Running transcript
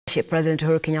President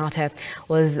Uhuru Kenyatta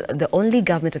was the only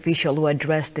government official who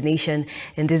addressed the nation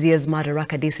in this year's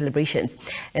Madaraka Day celebrations.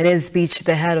 In his speech,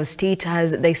 the head of state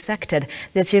has dissected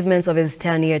the achievements of his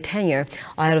 10-year tenure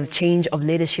ahead of the change of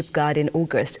leadership guard in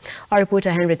August. Our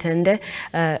reporter Henry Tende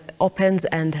opens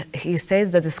and he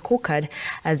says that the scorecard,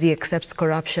 as he accepts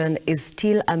corruption, is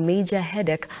still a major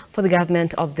headache for the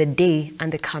government of the day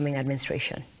and the coming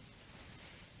administration.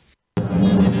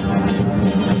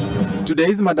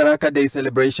 Today's Madaraka Day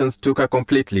celebrations took a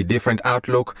completely different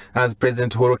outlook as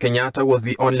President Uhuru Kenyatta was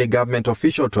the only government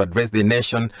official to address the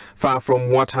nation, far from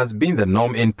what has been the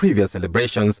norm in previous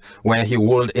celebrations, where he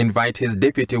would invite his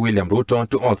deputy William Ruto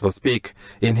to also speak.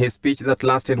 In his speech that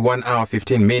lasted 1 hour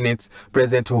 15 minutes,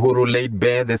 President Uhuru laid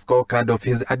bare the scorecard of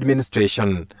his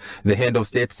administration. The head of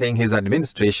state saying his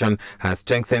administration has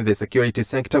strengthened the security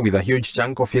sector with a huge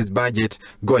chunk of his budget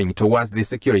going towards the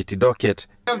security docket.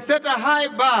 We have set a high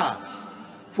bar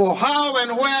for how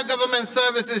and where government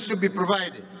services should be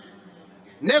provided.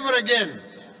 Never again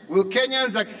will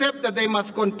Kenyans accept that they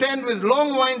must contend with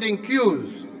long winding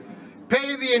queues,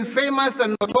 pay the infamous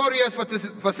and notorious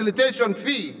facilitation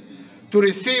fee to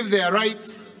receive their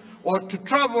rights, or to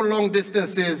travel long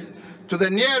distances to the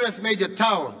nearest major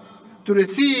town to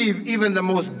receive even the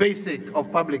most basic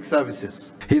of public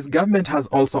services. His government has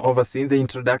also overseen the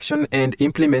introduction and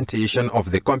implementation of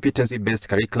the competency-based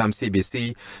curriculum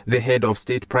CBC, the head of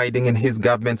state priding in his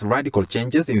government's radical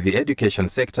changes in the education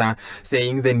sector,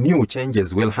 saying the new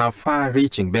changes will have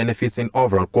far-reaching benefits in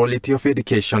overall quality of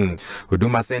education.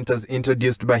 Huduma centers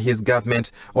introduced by his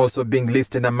government also being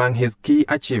listed among his key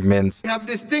achievements. We have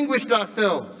distinguished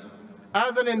ourselves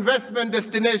as an investment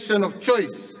destination of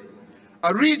choice,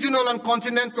 a regional and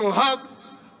continental hub,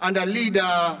 and a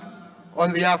leader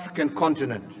on the African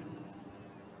continent.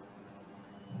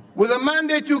 With the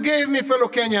mandate you gave me, fellow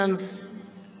Kenyans,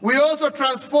 we also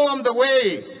transformed the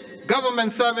way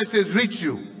government services reach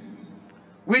you.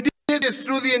 We did this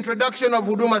through the introduction of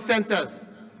Huduma centers,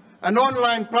 an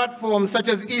online platform such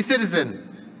as eCitizen,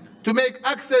 to make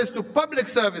access to public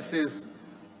services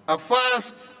a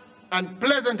fast and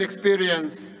pleasant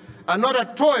experience, and not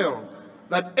a toil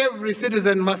that every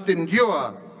citizen must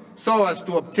endure so as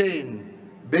to obtain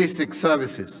basic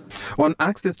services. On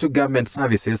access to government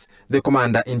services, the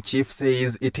Commander-in-Chief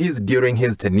says it is during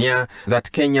his tenure that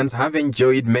Kenyans have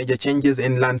enjoyed major changes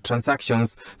in land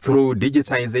transactions through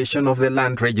digitization of the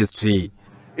land registry.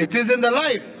 It is in the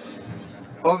life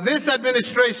of this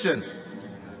administration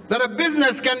that a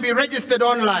business can be registered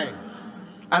online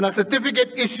and a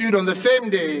certificate issued on the same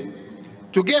day,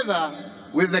 together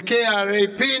with the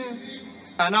KRA PIN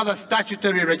and other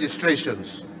statutory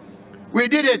registrations. We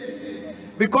did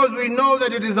it because we know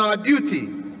that it is our duty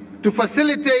to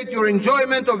facilitate your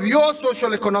enjoyment of your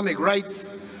social economic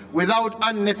rights without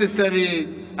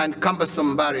unnecessary and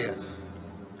cumbersome barriers.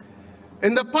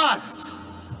 In the past,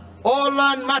 all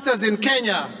land matters in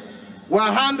Kenya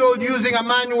were handled using a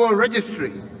manual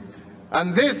registry,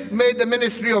 and this made the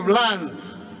Ministry of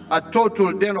Lands a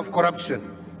total den of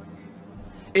corruption.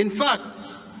 In fact,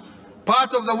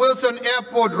 part of the Wilson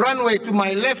Airport runway to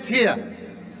my left here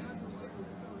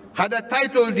had a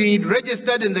title deed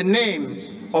registered in the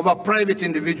name of a private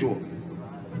individual.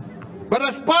 But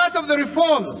as part of the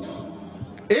reforms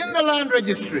in the land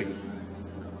registry,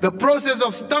 the process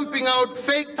of stamping out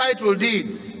fake title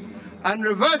deeds and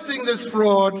reversing this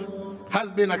fraud has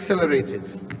been accelerated.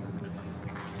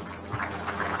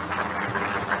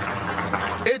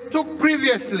 It took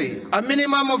previously a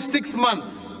minimum of 6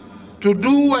 months to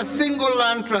do a single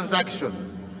land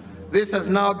transaction. This has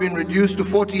now been reduced to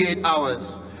 48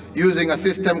 hours using a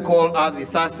system called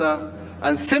Adhisasa,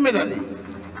 and similarly,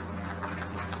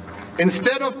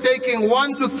 instead of taking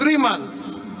 1 to 3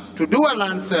 months to do a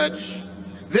land search,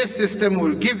 this system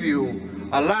will give you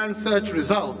a land search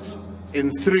result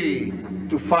in 3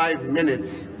 to 5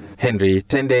 minutes. Henry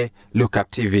Tende, Look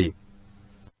Up TV.